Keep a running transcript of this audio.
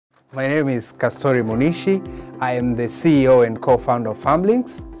My name is Kastori Munishi. I am the CEO and co-founder of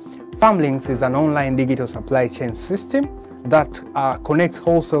Pharmalinks. Pharmalinks is an online digital supply chain system that connects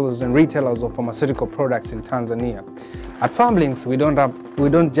wholesalers and retailers of pharmaceutical products in Tanzania. At Pharmalinks, we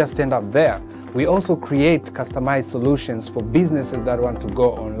don't just end up there. We also create customized solutions for businesses that want to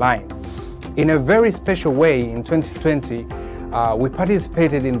go online. In a very special way, in 2020, we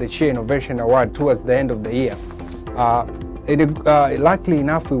participated in the CHIA Innovation Award towards the end of the year. Luckily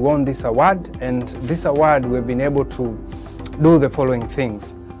enough, we won this award, and this award we've been able to do the following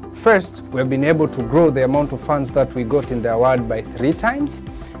things. First, we've been able to grow the amount of funds that we got in the award by 3 times.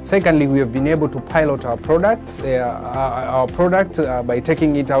 Secondly, we have been able to pilot our product by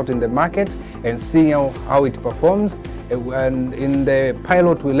taking it out in the market and seeing how it performs. And in the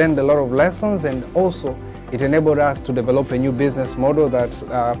pilot, we learned a lot of lessons, and also it enabled us to develop a new business model that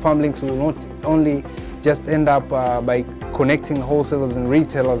Pharmalinks will not only just end up by connecting wholesalers and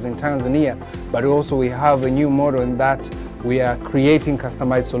retailers in Tanzania, but also we have a new model in that we are creating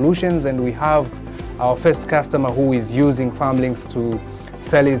customized solutions, and we have our first customer who is using Pharmalinks to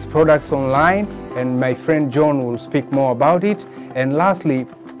sell his products online, and my friend John will speak more about it. And lastly,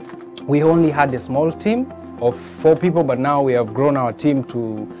 we only had a small team of 4 people, but now we have grown our team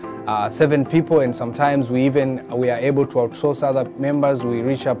to 7 people, and sometimes we are able to outsource other members. We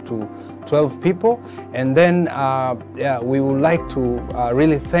reach up to 12 people. And then we would like to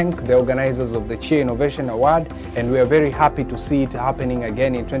really thank the organizers of the CHIA Innovation Award, and we are very happy to see it happening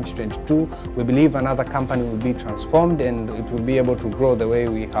again in 2022. We believe another company will be transformed and it will be able to grow the way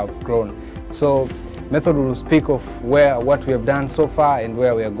we have grown. So Method will speak of what we have done so far and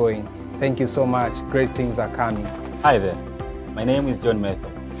where we are going. Thank you so much. Great things are coming. Hi there. My name is John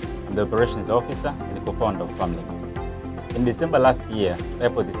Method. I'm the Operations Officer and the co-founder of Pharmalinks. In December last year,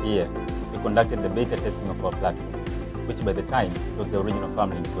 April this year, we conducted the beta testing of our platform, which by the time was the original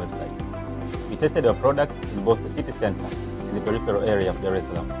Pharmalinks website. We tested our product in both the city center and the peripheral area of Dar es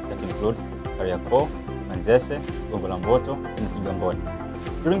Salaam. That includes Kariakoo, Manzese, Gongo la Mboto, and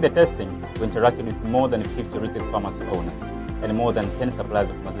Kigamboni. During the testing, we interacted with more than 50 retail pharmacy owners and more than 10 suppliers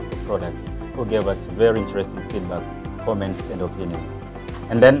of pharmaceutical products who gave us very interesting feedback, comments, and opinions.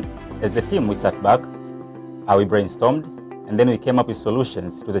 And then, as the team, we sat back, we brainstormed, and then we came up with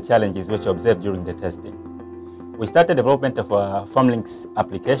solutions to the challenges which we observed during the testing. We started development of a Pharmalinks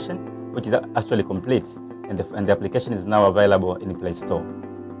application, which is actually complete, and the application is now available in the Play Store.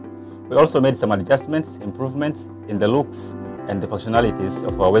 We also made some adjustments, improvements in the looks and the functionalities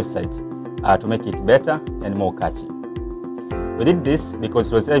of our website to make it better and more catchy. We did this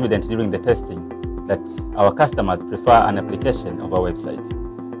because it was evident during the testing that our customers prefer an application of our website.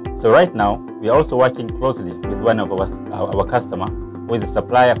 So right now, we are also working closely with one of our customer, who is a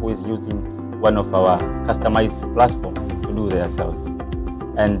supplier who is using one of our customized platforms to do their sales.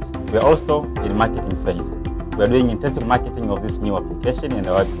 And we are also in marketing phase. We are doing intensive marketing of this new application and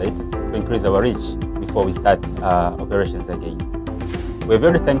our website to increase our reach before we start operations again. We are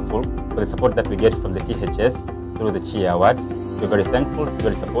very thankful for the support that we get from the THS through the CHIA Awards. We are very thankful, it's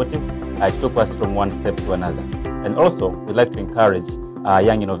very supportive. It took us from one step to another. And also, we'd like to encourage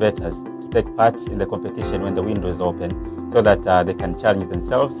young innovators to take part in the competition when the window is open, so that they can challenge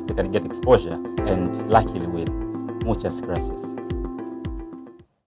themselves, they can get exposure, and luckily win. Muchas gracias.